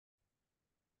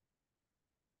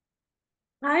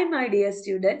Hi, my dear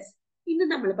students. ഇന്ന്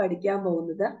നമ്മൾ പഠിക്കാൻ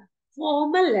പോകുന്നത്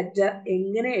ഫോർമൽ ലെറ്റർ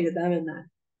എങ്ങനെ എഴുതാമെന്നാണ്.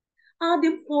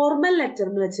 ആദ്യം ഫോർമൽ ലെറ്റർ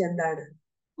എന്ന് വെച്ചാൽ എന്താണ്?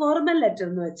 ഫോർമൽ ലെറ്റർ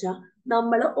എന്ന് വെച്ചാൽ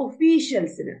നമ്മൾ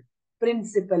ഒഫീഷ്യൽസിന്,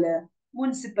 principal,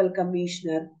 municipal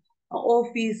commissioner,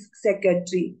 office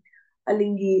secretary,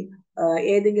 അല്ലെങ്കിൽ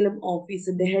ഏതെങ്കിലും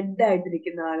ഓഫീസിന്റെ ഹെഡ്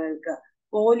ആയിട്ടിരിക്കുന്ന ആളുകൾക്ക്,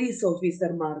 പോലീസ്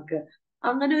ഓഫീസർമാർക്ക്,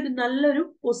 അങ്ങനെ ഒരു നല്ലൊരു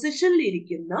പൊസിഷനിൽ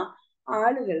ഇരിക്കുന്ന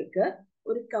ആളുകൾക്ക്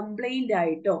ഒരു കംപ്ലൈന്റ്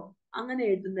ആയിട്ടോ അങ്ങനെ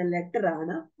എഴുതുന്ന ലെറ്റർ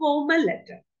ആണ് ഫോർമൽ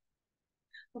ലെറ്റർ.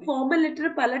 ഫോർമൽ ലെറ്റർ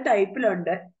പല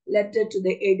ടൈപ്പിലുണ്ട്. Letter to the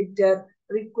editor,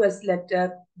 request letter,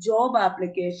 job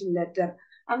application letter,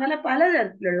 അങ്ങനെ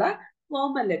പലതരത്തിലുള്ള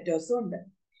ഫോർമൽ ലെറ്റേഴ്സും ഉണ്ട്.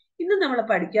 ഇന്ന് നമ്മൾ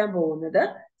പഠിക്കാൻ പോകുന്നത്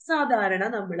സാധാരണ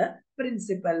നമ്മൾ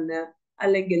പ്രിൻസിപ്പലിന്,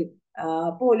 അല്ലെങ്കിൽ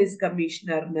പോലീസ്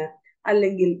കമ്മീഷണറിന്,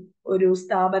 അല്ലെങ്കിൽ ഒരു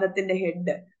സ്ഥാപനത്തിന്റെ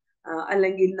ഹെഡ്,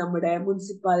 അല്ലെങ്കിൽ നമ്മുടെ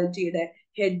മുനിസിപ്പാലിറ്റിയുടെ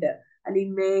ഹെഡ്,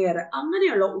 അല്ലെങ്കിൽ മേയർ,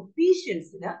 അങ്ങനെയുള്ള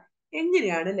ഒഫീഷ്യൽസിന്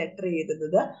എങ്ങനെയാണ് ലെറ്റർ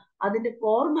എഴുതുന്നത്, അതിന്റെ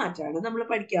ഫോർമാറ്റ് ആണ് നമ്മൾ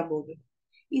പഠിക്കാൻ പോകുന്നത്.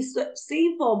 ഈ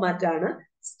സെയിം ഫോർമാറ്റ് ആണ്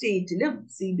സ്റ്റേറ്റിലും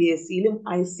CBSEയിലും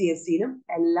ICSEയിലും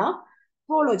എല്ലാം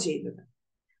ഫോളോ ചെയ്യുന്നത്.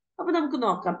 അപ്പൊ നമുക്ക്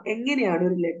നോക്കാം എങ്ങനെയാണ്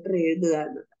ഒരു ലെറ്റർ എഴുതുക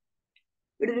എന്നത്.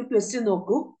 ഇവിടെ ഒരു ക്വസ്റ്റ്യൻ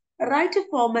നോക്കൂ. Write a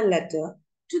formal letter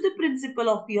to the principal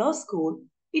of your school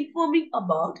ഇൻഫോർമിംഗ്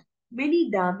about many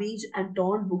damaged and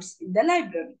torn books in the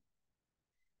library.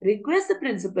 Request the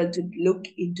principal to look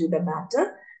into the matter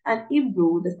and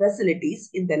improve the facilities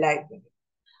in the library.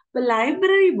 അപ്പൊ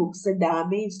library books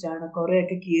damaged ആണ്,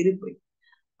 കുറെയൊക്കെ കീറിപ്പോയി.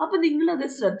 അപ്പൊ നിങ്ങൾ അത്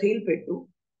ശ്രദ്ധയിൽപ്പെട്ടു.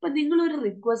 അപ്പൊ നിങ്ങൾ ഒരു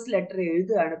റിക്വസ്റ്റ് ലെറ്റർ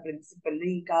എഴുതുകയാണ് പ്രിൻസിപ്പലിന്,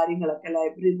 ഈ കാര്യങ്ങളൊക്കെ,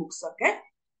 ലൈബ്രറി ബുക്സ് ഒക്കെ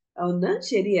ഒന്ന്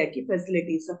ശരിയാക്കി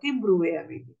ഫെസിലിറ്റീസ് ഒക്കെ ഇമ്പ്രൂവ് ചെയ്യാൻ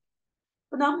വേണ്ടി.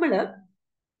 അപ്പൊ നമ്മള്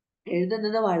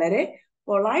എഴുതുന്നത് വളരെ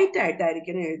പൊളൈറ്റ്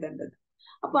ആയിട്ടായിരിക്കണം എഴുതേണ്ടത്.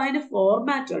 അപ്പൊ അതിന്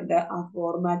ഫോർമാറ്റ് ഉണ്ട്. ആ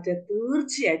ഫോർമാറ്റ്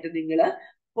തീർച്ചയായിട്ടും നിങ്ങൾ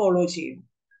ഫോളോ ചെയ്യണം.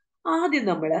 ആദ്യം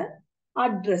നമ്മള്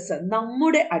അഡ്രസ്സ്,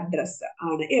 നമ്മുടെ അഡ്രസ്സ്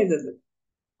ആണ് എഴുതുന്നത്.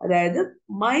 അതായത്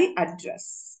മൈ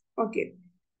അഡ്രസ്. ഓക്കെ,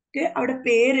 അവിടെ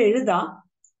പേര് എഴുതാം,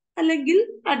 അല്ലെങ്കിൽ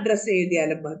അഡ്രസ്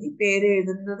എഴുതിയാലും മതി. പേര്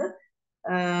എഴുതുന്നത്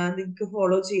നിങ്ങൾക്ക്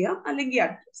ഫോളോ ചെയ്യാം, അല്ലെങ്കിൽ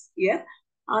അഡ്രസ്. ഹിയർ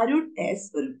അരുൺ എസ്,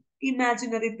 ഒരു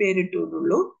ഇമാജിനറി പേരിട്ടു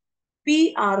എന്നുള്ളൂ.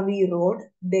 PRV road,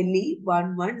 Delhi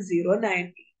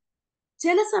 11098.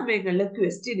 ചില സമയങ്ങളിൽ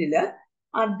ക്വസ്റ്റ്യനില്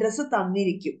അഡ്രസ്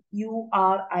തന്നിരിക്കും.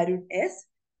 UR Arun S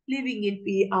living in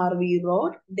PRV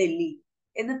road, Delhi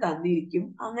എന്ന് തന്നിരിക്കും.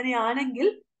 അങ്ങനെയാണെങ്കിൽ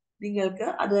നിങ്ങൾക്ക്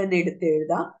അത് തന്നെ എടുത്ത്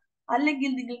എഴുതാം.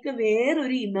 അല്ലെങ്കിൽ നിങ്ങൾക്ക്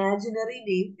വേറൊരു ഇമാജിനറി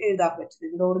നെയിം എഴുതാൻ പറ്റും.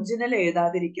 നിങ്ങളുടെ ഒറിജിനൽ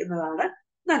എഴുതാതിരിക്കുന്നതാണ്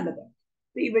നല്ലത്.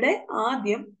 ഇവിടെ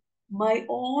ആദ്യം മൈ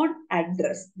ഓൺ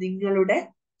അഡ്രസ്, നിങ്ങളുടെ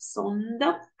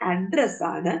സ്വന്തം അഡ്രസ്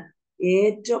ആണ്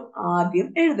ഏറ്റവും ആദ്യം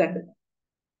എഴുതേണ്ടത്.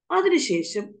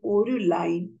 അതിനുശേഷം ഒരു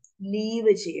ലൈൻ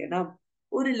ലീവ് ചെയ്യണം.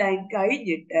 ഒരു ലൈൻ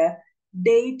കഴിഞ്ഞിട്ട്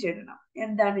ഡേറ്റ് ഇടണം.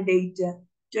 എന്താണ് ഡേറ്റ്?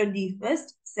 21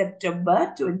 സെപ്റ്റംബർ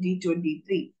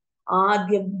 2023.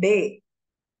 ആദ്യം ഡേ,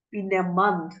 പിന്നെ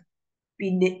മന്ത്,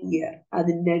 പിന്നെ ഇയർ.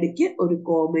 അതിൻ്റെ ഇടയ്ക്ക് ഒരു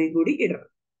കോമയും കൂടി ഇടണം.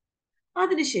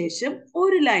 അതിനുശേഷം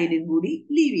ഒരു ലൈനും കൂടി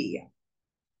ലീവ് ചെയ്യാം.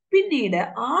 പിന്നീട്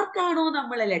ആർക്കാണോ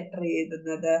നമ്മൾ ലെറ്റർ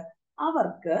എഴുതുന്നത്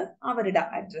അവർക്ക് അവരുടെ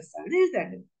അഡ്രസ് ആണ്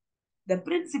എഴുതേണ്ടത്. The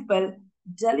principal,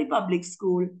 Delhi public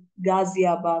school,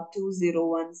 Ghaziabad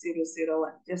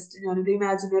 201001. Just ഞാനൊരു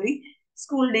ഇമാജിനറി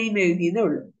സ്കൂൾ നെയിം എഴുതിയെന്നേ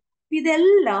ഉള്ളൂ.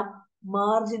 ഇതെല്ലാം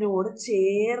മാർജിനോട്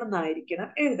ചേർന്നായിരിക്കണം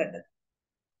എഴുതേണ്ടത്.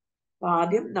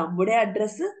 ആദ്യം നമ്മുടെ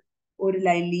അഡ്രസ് ഒരു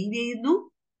ലൈൻ ലീവ് ചെയ്യുന്നു,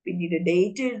 പിന്നീട്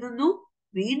ഡേറ്റ് എഴുതുന്നു,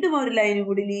 വീണ്ടും ഒരു ലൈനും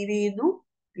കൂടി ലീവ് ചെയ്യുന്നു,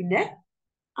 പിന്നെ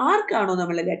ആർക്കാണോ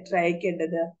നമ്മൾ ലെറ്റർ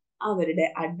അയക്കേണ്ടത് അവരുടെ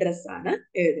അഡ്രസ് ആണ്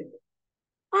എഴുതുന്നത്.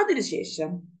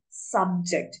 അതിനുശേഷം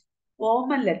സബ്ജക്ട്.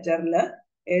 ഫോർമൽ ലെറ്ററിൽ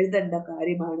എഴുതേണ്ട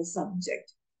കാര്യമാണ്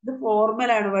സബ്ജക്ട്. ഇത് ഫോർമൽ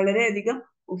ആണ്, വളരെയധികം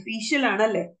ഒഫീഷ്യൽ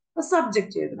ആണല്ലേ. അപ്പൊ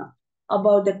സബ്ജക്ട് എഴുതണം.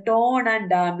 About the tone and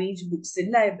damage books in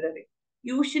library.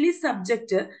 Usually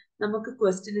subject നമുക്ക്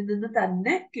ക്വസ്റ്റ്യനിൽ നിന്ന്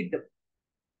തന്നെ കിട്ടും.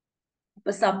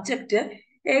 അപ്പൊ സബ്ജക്ട്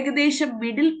ഏകദേശം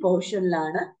മിഡിൽ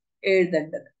പോർഷനിലാണ്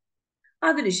എഴുതേണ്ടത്.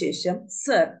 അതിനുശേഷം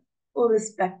സർ, ഓ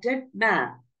റെസ്പെക്റ്റഡ്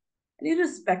മാം,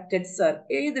 റെസ്പെക്റ്റഡ് സർ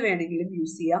ഏത് വേണമെങ്കിലും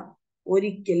യൂസ് ചെയ്യാം.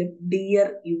 ഒരിക്കലും ഡിയർ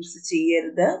യൂസ്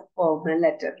ചെയ്യരുത് ഫോർമൽ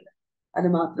ലെറ്ററിൽ. അത്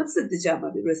മാത്രം ശ്രദ്ധിച്ചാൽ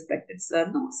മതി. റെസ്പെക്റ്റഡ്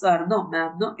സർന്നോ സാറിനോ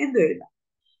മാംന്നോ എന്തും എഴുതാം.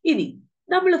 ഇനി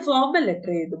നമ്മൾ ഫോർമൽ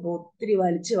ലെറ്റർ എഴുതുമ്പോൾ ഒത്തിരി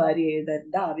വലിച്ചു വാരി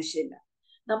എഴുതേണ്ട ആവശ്യമില്ല.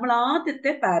 നമ്മൾ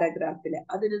ആദ്യത്തെ പാരഗ്രാഫില്,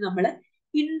 അതിന് നമ്മൾ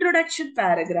ഇൻട്രൊഡക്ഷൻ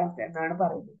പാരഗ്രാഫ് എന്നാണ്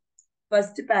പറയുന്നത്.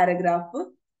 ഫസ്റ്റ് പാരഗ്രാഫ്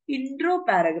ഇൻട്രോ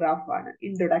പാരഗ്രാഫ് ആണ്,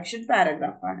 ഇൻട്രൊഡക്ഷൻ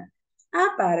പാരഗ്രാഫ് ആണ്. ആ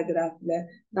പാരഗ്രാഫില്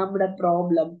നമ്മുടെ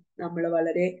പ്രോബ്ലം നമ്മൾ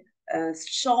വളരെ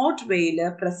ഷോർട്ട് വേയില്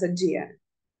പ്രസന്റ് ചെയ്യാണ്.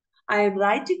 I am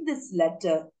writing this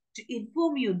letter to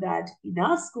inform you that in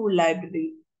our school library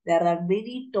there are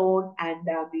many torn and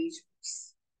damaged books.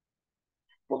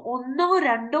 ഒന്നോ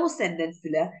രണ്ടോ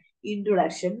സെന്റൻസില്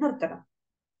ഇൻട്രൊഡക്ഷൻ നിർത്തണം.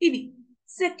 ഇനി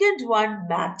Second one,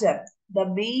 matter, the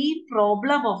main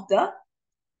problem of the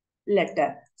letter.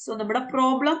 So നമ്മുടെ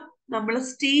problem നമ്മൾ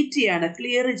state ചെയ്യാണ്,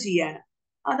 clear ചെയ്യാണ്.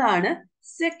 അതാണ്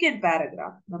second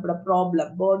paragraph. നമ്മുടെ problem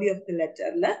body of the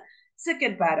ലെറ്ററിൽ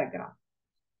second paragraph.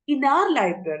 In our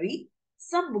library,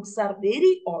 some books are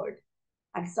very old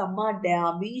and some are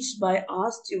damaged by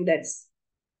our students.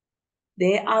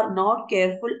 They are not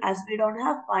careful as we don't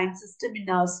have fine system in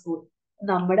our school.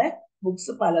 നമ്മുടെ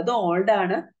books പലതും old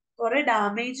ആണ്, കുറെ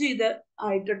damage ചെയ്ത്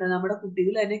ആയിട്ടുണ്ട്, നമ്മുടെ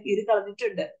കുട്ടികൾ തന്നെ കീറി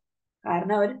കളഞ്ഞിട്ടുണ്ട്.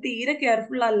 കാരണം അവർ തീരെ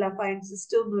കെയർഫുൾ അല്ല, ഫൈൻ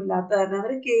സിസ്റ്റം ഒന്നും ഇല്ലാത്ത കാരണം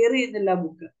അവർ കെയർ ചെയ്യുന്നില്ല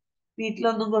ബുക്ക്,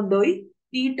 വീട്ടിലൊന്നും കൊണ്ടുപോയി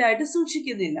നീറ്റായിട്ട്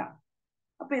സൂക്ഷിക്കുന്നില്ല.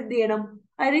 അപ്പൊ എന്ത് ചെയ്യണം?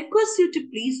 I request you to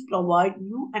please provide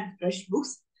new and fresh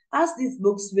books as these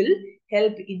books will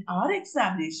help in our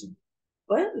examination.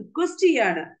 അപ്പൊ റിക്വസ്റ്റ്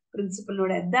ചെയ്യാണ്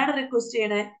പ്രിൻസിപ്പലിനോട്. എന്താണ് റിക്വസ്റ്റ്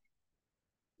ചെയ്യണേ?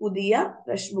 പുതിയ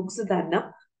ഫ്രഷ് ബുക്സ് തന്നെ.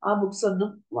 ആ ബുക്സ് ഒന്നും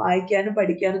വായിക്കാനും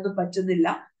പഠിക്കാനൊന്നും പറ്റുന്നില്ല.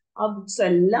 ആ ബുക്സ്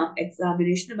എല്ലാം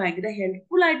എക്സാമിനേഷന് ഭയങ്കര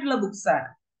ഹെൽപ്ഫുൾ ആയിട്ടുള്ള ബുക്സ് ആണ്.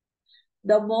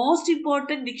 The most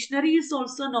important dictionary is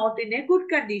also not in a good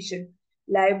condition.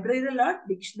 ലൈബ്രറിയിലുള്ള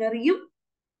ഡിക്ഷണറിയും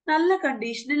നല്ല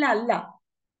കണ്ടീഷനിൽ അല്ല.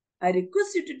 I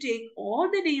request you to take all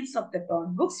the names of the torn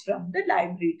books from the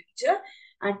library teacher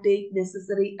and take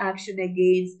necessary action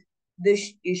against this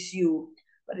issue.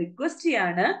 Request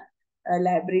ചെയ്യാണ്,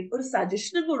 library ഒരു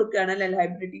സജഷനും കൊടുക്കുകയാണ് അല്ലെ,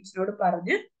 library ടീച്ചറിനോട്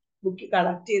പറഞ്ഞ് book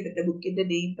collect ചെയ്തിട്ട് ബുക്കിന്റെ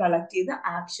നെയിം കളക്ട് ചെയ്ത്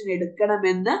ആക്ഷൻ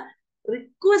എടുക്കണമെന്ന്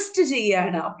request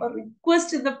ചെയ്യാണ്. അപ്പൊ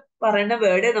റിക്വസ്റ്റ് എന്ന് പറയുന്ന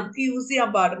വേർഡ് നമുക്ക് യൂസ് ചെയ്യാൻ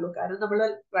പാടുള്ളൂ, കാരണം നമ്മൾ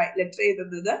ലെറ്റർ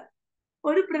എഴുതുന്നത്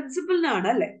ഒരു പ്രിൻസിപ്പലിനാണ്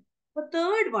അല്ലെ. അപ്പൊ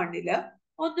തേർഡ് വണ്ണില്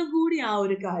ഒന്നും കൂടി ആ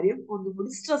ഒരു കാര്യം ഒന്നും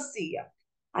കൂടി സ്ട്രെസ് ചെയ്യാം.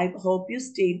 I hope you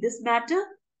state this matter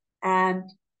and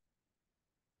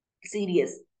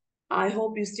serious. I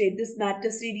hope you state this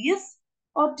matter serious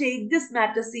or take this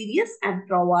matter serious and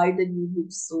provide the new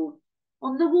books soon.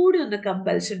 ഒന്നുകൂടി ഒന്ന്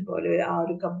കമ്പൽഷൻ പോലെ ആ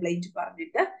ഒരു കംപ്ലൈന്റ്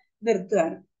പറഞ്ഞിട്ട്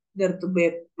നിർത്തുകയാണ്. നിർത്തുമ്പോ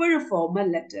എപ്പോഴും ഫോർമൽ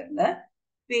ലെറ്ററിൽ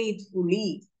ഫെയ്ത്ത്ഫുള്ളി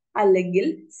അല്ലെങ്കിൽ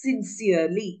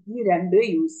സിൻസിയർലി ഈ രണ്ടും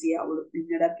യൂസ് ചെയ്യാവുള്ളൂ.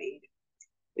 നിങ്ങളുടെ പേര്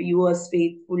യുവേഴ്സ്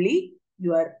ഫെയ്ത്ത്ഫുള്ളി,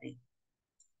 യുവർ നെയിം.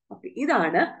 അപ്പൊ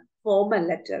ഇതാണ് ഫോർമൽ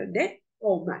ലെറ്ററിന്റെ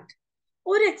ഫോർമാറ്റ്.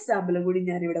 ഒരു എക്സാമ്പിൾ കൂടി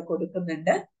ഞാൻ ഇവിടെ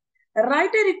കൊടുക്കുന്നുണ്ട്.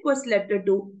 Write a request letter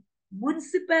to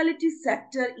municipality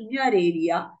sector in your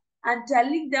area and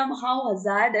telling them how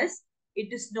hazardous it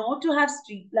is not to have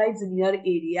street lights in your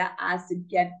area, as it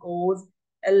can cause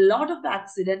a lot of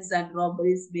accidents and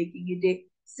robberies, making it a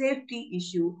safety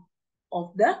issue of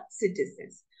the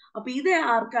citizens. അപ്പൊ ഇത്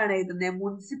ആർക്കാണ് എഴുതുന്നത്?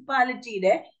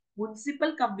 മുനിസിപ്പാലിറ്റിയുടെ municipal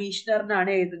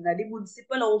കമ്മീഷണറിനാണ് എഴുതുന്നത്,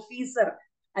 municipal officer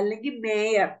അല്ലെങ്കിൽ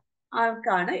mayor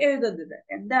ആർക്കാണ് എഴുതുന്നത്.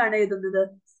 എന്താണ് എഴുതുന്നത്?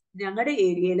 ഞങ്ങളുടെ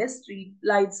ഏരിയയിലെ സ്ട്രീറ്റ്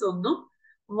ലൈറ്റ്സ് ഒന്നും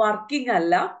വർക്കിംഗ്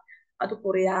അല്ല, അത്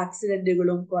കുറെ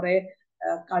ആക്സിഡന്റുകളും കുറെ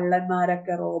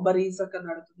കള്ളന്മാരൊക്കെ റോബറീസ് ഒക്കെ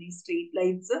നടത്തുന്നു ഈ സ്ട്രീറ്റ്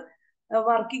ലൈറ്റ്സ്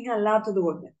വർക്കിംഗ് അല്ലാത്തത്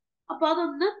കൊണ്ട്. അപ്പൊ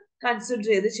അതൊന്ന് കൺസിഡർ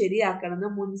ചെയ്ത് ശരിയാക്കണം.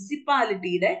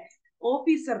 മുനിസിപ്പാലിറ്റിയുടെ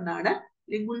ഓഫീസറിനാണ്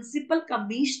അല്ലെങ്കിൽ മുനിസിപ്പൽ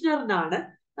കമ്മീഷണറിനാണ്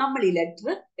നമ്മൾ ഈ ലെറ്റർ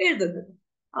എഴുതുന്നത്.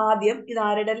 ആദ്യം ഇത്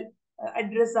ആരുടെ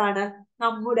അഡ്രസ് ആണ്?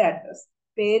 നമ്മുടെ അഡ്രസ്.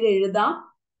 പേരെഴുതാം,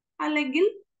 അല്ലെങ്കിൽ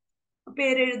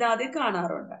പേരെഴുതാതെ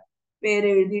കാണാറുണ്ട്.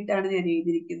 പേരെഴുതിയിട്ടാണ് ഞാൻ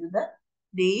എഴുതിയിരിക്കുന്നത്.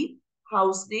 Name,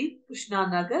 house name,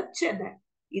 Krishnanagar, Chennai.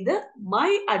 ഇത് മൈ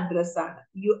അഡ്രസ് ആണ്,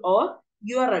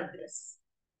 യുവർ അഡ്രസ്.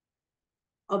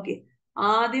 ഓക്കെ,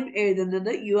 ആദ്യം എഴുതുന്നത്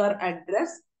your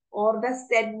address or the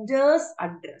centres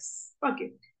address. Okay,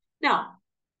 now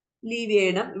leave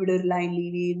ചെയ്യണം. ഇവിടെ ഒരു ലൈൻ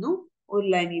ലീവ് ചെയ്യുന്നു, ഒരു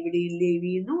ലൈൻ ഇവിടെ ലീവ്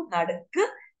ചെയ്യുന്നു, നടുക്ക്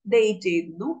ഡേറ്റ്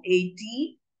എഴുതുന്നു 18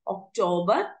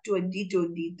 ഒക്ടോബർ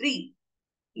 2023.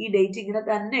 ഈ ഡേറ്റ് ഇങ്ങനെ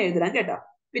തന്നെ എഴുതണം കേട്ടോ.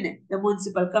 പിന്നെ the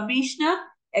municipal commissioner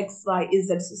XYZ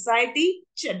society,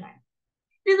 Chennai.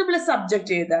 ഇനി നമ്മൾ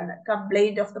സബ്ജക്ട് ഏതാണ്?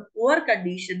 Complaint of the poor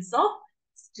conditions of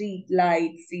street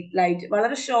light. Street light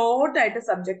വളരെ ഷോർട്ട് ആയിട്ട്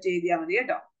സബ്ജക്ട് എഴുതിയാൽ മതി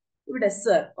കേട്ടോ. ഇവിടെ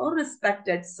sir or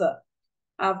respected sir.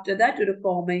 After that ഒരു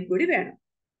കോമയും കൂടി വേണം.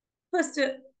 ഫസ്റ്റ്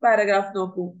പാരഗ്രാഫ്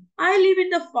നോക്കൂ. I live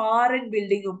in the ഫാറിൻ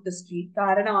building of the street.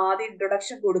 കാരണം ആദ്യം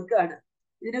ഇൻട്രൊഡക്ഷൻ കൊടുക്കുകയാണ്,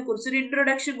 ഇതിനെ കുറിച്ചൊരു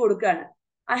ഇൻട്രൊഡക്ഷൻ കൊടുക്കുകയാണ്.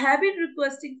 I have been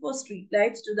requesting for street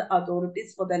lights to the authorities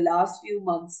for the last few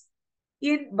months,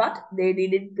 but they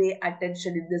didn't pay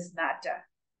attention in this matter.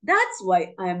 That's why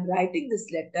I am writing this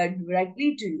letter directly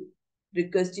to you,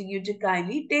 requesting you to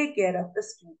kindly take care of the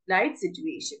street light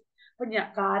situation. അപ്പൊ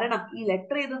കാരണം ഈ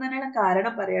letter എഴുതുന്നതിനുള്ള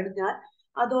കാരണം പറയാണ്. ഞാൻ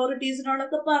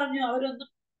അതോറിറ്റീസിനോടൊക്കെ പറഞ്ഞു, അവരൊന്നും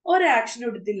ഒരു ആക്ഷൻ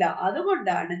എടുത്തില്ല.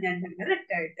 അതുകൊണ്ടാണ് ഞാൻ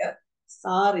ഡയറക്റ്റ് ആയിട്ട്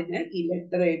സാറിന് ഈ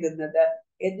ലെറ്റർ എഴുതുന്നത്.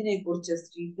 എന്തിനെ കുറിച്ച്?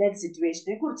 സ്ട്രീറ്റ് ലൈറ്റ്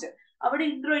സിറ്റുവേഷനെ കുറിച്ച്. അവിടെ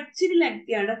ഇൻട്രോ ഇച്ചിരി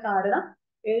ലെങ്തിയാണ്, കാരണം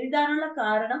എഴുതാനുള്ള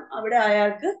കാരണം അവിടെ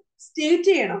അയാൾക്ക് സ്റ്റേറ്റ്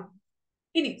ചെയ്യണം.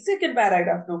 ഇനി സെക്കൻഡ്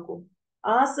പാരാഗ്രാഫ് നോക്കൂ.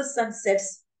 As the sun sets,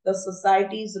 the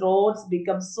society's roads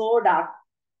become so dark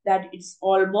that it's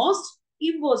almost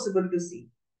impossible to see.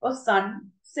 അപ്പൊ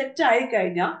സൺസെറ്റ് ആയി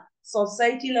കഴിഞ്ഞാൽ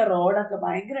സൊസൈറ്റിയിലെ റോഡൊക്കെ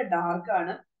ഭയങ്കര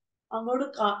ഡാർക്കാണ്. അങ്ങോട്ട്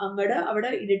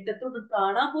അവിടെ ഇരുട്ടത്തൊന്നും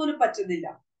കാണാൻ പോലും പറ്റുന്നില്ല.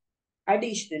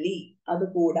 അഡീഷണലി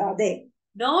അതുകൂടാതെ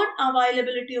non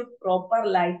availability of proper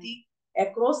lighting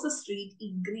across the street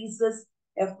increases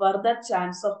A further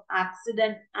chance of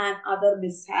accident and other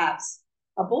മിസ്ഹാപ്സ്.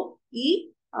 അപ്പോ ഈ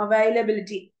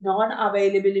availability, non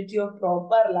availability of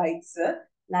proper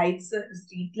lights,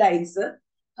 street lights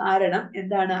കാരണം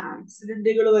എന്താണ്,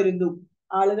 ആക്സിഡന്റുകൾ വരുന്നു.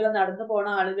 ആളുകൾ നടന്നു പോണ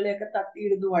ആളുകളെയൊക്കെ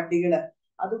തട്ടിയിടുന്നു വണ്ടികള്.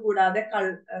 അതുകൂടാതെ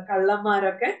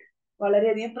കള്ളന്മാരൊക്കെ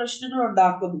വളരെയധികം പ്രശ്നങ്ങൾ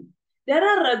ഉണ്ടാക്കുന്നു. There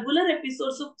are regular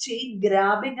episodes of chain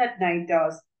grabbing at night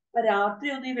hours. അപ്പൊ രാത്രി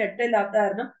ഒന്നും ഈ വെട്ടമില്ലാത്ത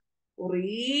കാരണം കുറേ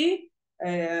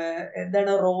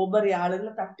എന്താണ് റോബറി, ആളുകൾ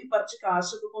തട്ടിപ്പറിച്ച്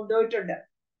കാശൊക്കെ കൊണ്ടുപോയിട്ടുണ്ട്.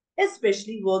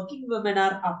 Especially working women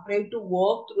are afraid to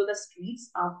walk through the streets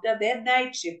after their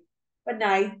night shift. അപ്പൊ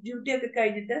നൈറ്റ് ഡ്യൂട്ടി ഒക്കെ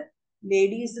കഴിഞ്ഞിട്ട്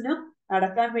ലേഡീസിനും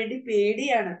നടക്കാൻ വേണ്ടി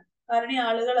പേടിയാണ്. കാരണം ഈ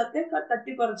ആളുകളൊക്കെ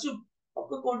തട്ടിപ്പറിച്ചും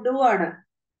ഒക്കെ കൊണ്ടുപോവാണ്.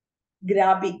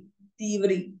 Grabbing,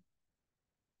 തീവറി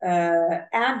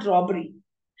and robbery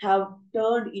have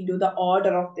turned into the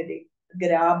order of the day.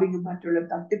 ഗ്രാബിങ്ങും മറ്റുള്ള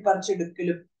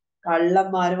തട്ടിപ്പറിച്ചെടുക്കലും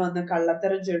കള്ളന്മാരും വന്ന്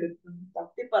കള്ളത്തരം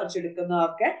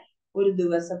തട്ടിപ്പറിച്ചെടുക്കുന്നതൊക്കെ ഒരു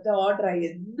ദിവസത്തെ ഓർഡറായി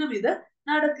എന്നും ഇത്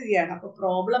നടക്കുകയാണ്. അപ്പൊ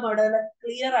പ്രോബ്ലം അവിടെ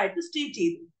ക്ലിയർ ആയിട്ട് സ്റ്റേറ്റ്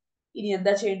ചെയ്തു. ഇനി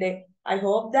എന്താ ചെയ്യണ്ടേ? I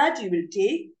hope that you will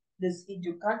take this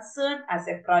into concern as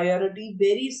A priority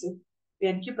very soon.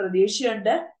 എനിക്ക്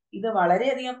പ്രതീക്ഷയുണ്ട് ഇത്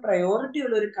വളരെയധികം പ്രയോറിറ്റി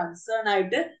ഉള്ള ഒരു കൺസേൺ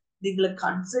ആയിട്ട് നിങ്ങൾ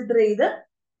കൺസിഡർ ചെയ്ത്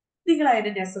നിങ്ങൾ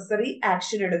അതിന് നെസസറി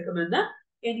ആക്ഷൻ എടുക്കുമെന്ന്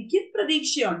എനിക്ക്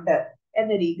പ്രതീക്ഷയുണ്ട്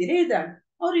എന്ന രീതിയിൽ എഴുതാണ്.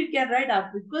 Or you can write I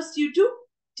request U to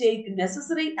take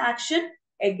necessary action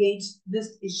against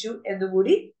this issue എന്ന്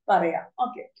കൂടി പറയാം.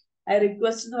 ഓക്കെ, ഐ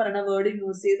റിക്വസ്റ്റ് എന്ന് പറയുന്ന വേർഡ്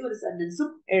യൂസ് ചെയ്ത് ഒരു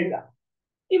സെന്റൻസും എഴുതാം.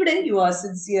 ഇവിടെ യു ആർ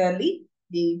സിൻസിയർലി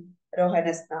നെയിം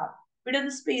രോഹനസ്നാർ. ഇവിടെ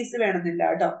ഒന്ന് സ്പേസ് വേണമെന്നില്ല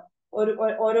കേട്ടോ.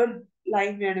 ഓരോ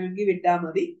ലൈൻ വേണമെങ്കിൽ വിട്ടാൽ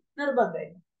മതി,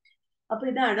 നിർബന്ധമില്ല. അപ്പൊ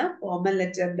ഇതാണ് ഫോർമൽ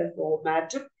ലെറ്ററിന്റെ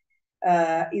ഫോർമാറ്റും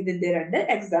ഇതിന്റെ 2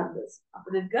 എക്സാമ്പിൾസ്. അപ്പൊ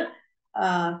നിങ്ങൾക്ക്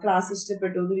ക്ലാസ്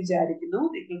ഇഷ്ടപ്പെട്ടു എന്ന് വിചാരിക്കുന്നു.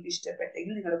 നിങ്ങൾക്ക്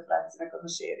ഇഷ്ടപ്പെട്ടെങ്കിൽ നിങ്ങളുടെ ഫ്രണ്ട്സിനൊക്കെ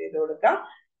ഒന്ന് ഷെയർ ചെയ്ത് കൊടുക്കാം.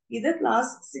 ഇത്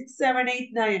ക്ലാസ് 6, 7,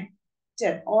 8, 9,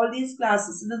 10 ഓൾ ദീസ്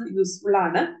ക്ലാസ്സസിന് യൂസ്ഫുൾ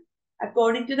ആണ്.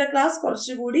 അക്കോർഡിംഗ് ടു ദ ക്ലാസ്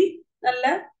കുറച്ചുകൂടി നല്ല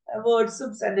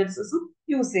വേർഡ്സും സെന്റൻസസും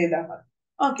യൂസ് ചെയ്താൽ മതി.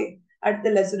 ഓക്കെ,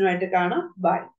 അടുത്ത ലെസണുമായിട്ട് കാണാം. ബൈ.